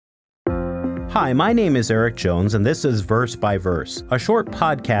Hi, my name is Eric Jones, and this is Verse by Verse, a short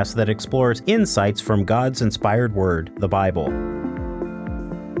podcast that explores insights from God's inspired word, the Bible.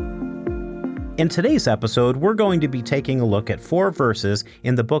 In today's episode, we're going to be taking a look at 4 verses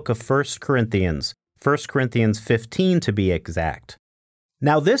in the book of 1 Corinthians, 1 Corinthians 15 to be exact.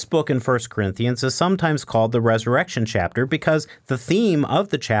 Now, this book in 1 Corinthians is sometimes called the resurrection chapter because the theme of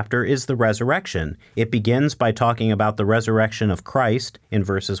the chapter is the resurrection. It begins by talking about the resurrection of Christ in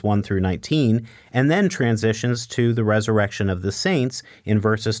verses 1 through 19, and then transitions to the resurrection of the saints in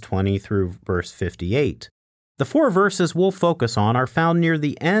verses 20 through verse 58. The 4 verses we'll focus on are found near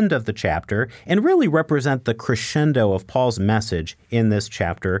the end of the chapter and really represent the crescendo of Paul's message in this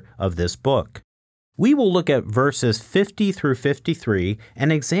chapter of this book. We will look at verses 50 through 53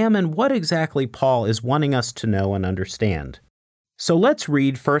 and examine what exactly Paul is wanting us to know and understand. So let's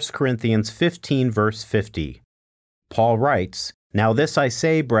read 1 Corinthians 15, verse 50. Paul writes, "Now this I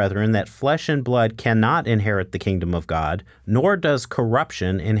say, brethren, that flesh and blood cannot inherit the kingdom of God, nor does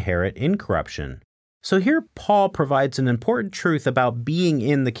corruption inherit incorruption." So here Paul provides an important truth about being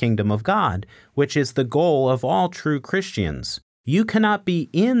in the kingdom of God, which is the goal of all true Christians. You cannot be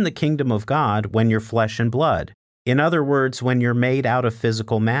in the kingdom of God when you're flesh and blood. In other words, when you're made out of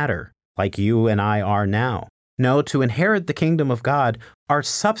physical matter, like you and I are now. No, to inherit the kingdom of God, our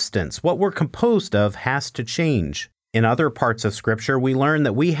substance, what we're composed of, has to change. In other parts of Scripture, we learn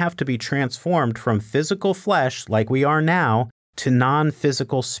that we have to be transformed from physical flesh, like we are now, to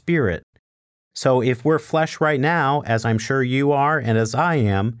non-physical spirit. So if we're flesh right now, as I'm sure you are and as I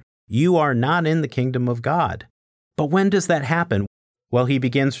am, you are not in the kingdom of God. But when does that happen? Well, he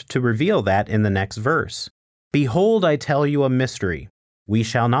begins to reveal that in the next verse. "Behold, I tell you a mystery. We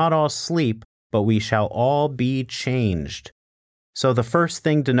shall not all sleep, but we shall all be changed." So the first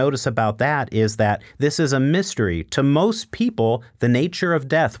thing to notice about that is that this is a mystery. To most people, the nature of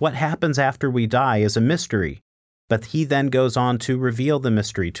death, what happens after we die, is a mystery. But he then goes on to reveal the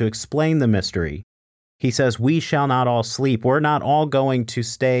mystery, to explain the mystery. He says, we shall not all sleep. We're not all going to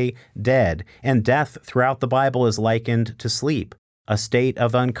stay dead. And death throughout the Bible is likened to sleep, a state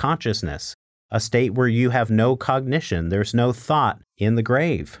of unconsciousness, a state where you have no cognition. There's no thought in the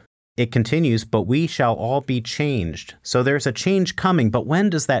grave. It continues, but we shall all be changed. So there's a change coming, but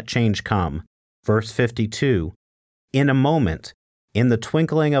when does that change come? Verse 52, in a moment, in the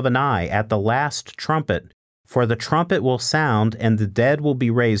twinkling of an eye, at the last trumpet, for the trumpet will sound, and the dead will be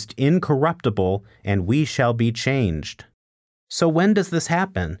raised incorruptible, and we shall be changed. So when does this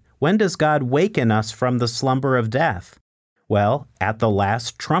happen? When does God waken us from the slumber of death? Well, at the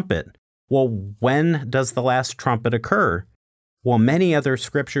last trumpet. Well, when does the last trumpet occur? Well, many other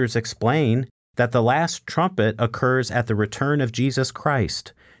scriptures explain that the last trumpet occurs at the return of Jesus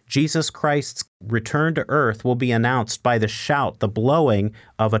Christ. Jesus Christ's return to earth will be announced by the shout, the blowing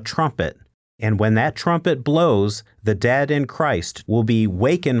of a trumpet. And when that trumpet blows, the dead in Christ will be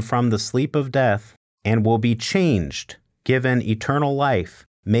wakened from the sleep of death and will be changed, given eternal life,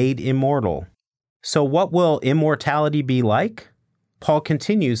 made immortal. So what will immortality be like? Paul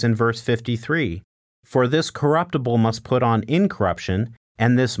continues in verse 53, "For this corruptible must put on incorruption,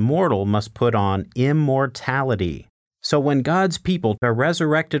 and this mortal must put on immortality." So when God's people are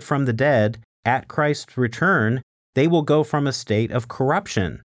resurrected from the dead at Christ's return, they will go from a state of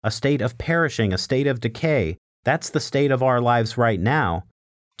corruption, a state of perishing, a state of decay, that's the state of our lives right now,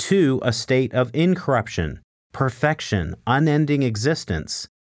 to a state of incorruption, perfection, unending existence.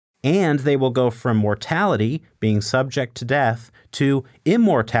 And they will go from mortality, being subject to death, to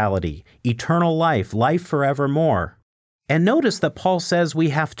immortality, eternal life, life forevermore. And notice that Paul says we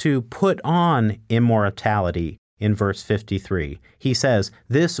have to put on immortality in verse 53. He says,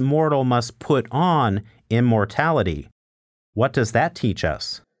 this mortal must put on immortality. What does that teach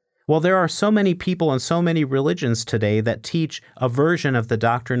us? Well, there are so many people and so many religions today that teach a version of the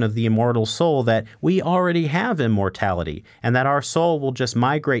doctrine of the immortal soul that we already have immortality and that our soul will just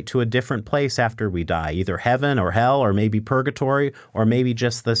migrate to a different place after we die, either heaven or hell or maybe purgatory or maybe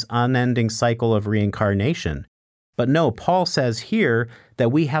just this unending cycle of reincarnation. But no, Paul says here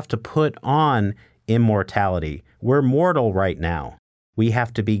that we have to put on immortality. We're mortal right now. We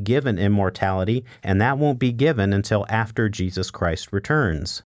have to be given immortality, and that won't be given until after Jesus Christ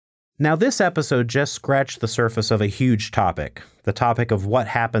returns. Now, this episode just scratched the surface of a huge topic, the topic of what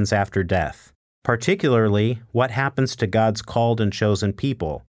happens after death, particularly what happens to God's called and chosen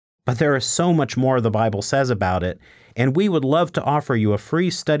people. But there is so much more the Bible says about it, and we would love to offer you a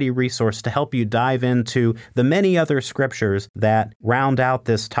free study resource to help you dive into the many other scriptures that round out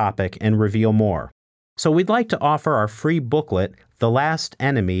this topic and reveal more. So we'd like to offer our free booklet, The Last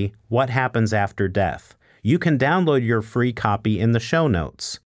Enemy, What Happens After Death. You can download your free copy in the show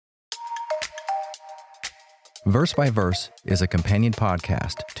notes. Verse by Verse is a companion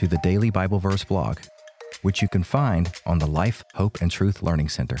podcast to the Daily Bible Verse blog, which you can find on the Life, Hope, and Truth Learning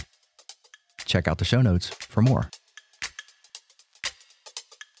Center. Check out the show notes for more.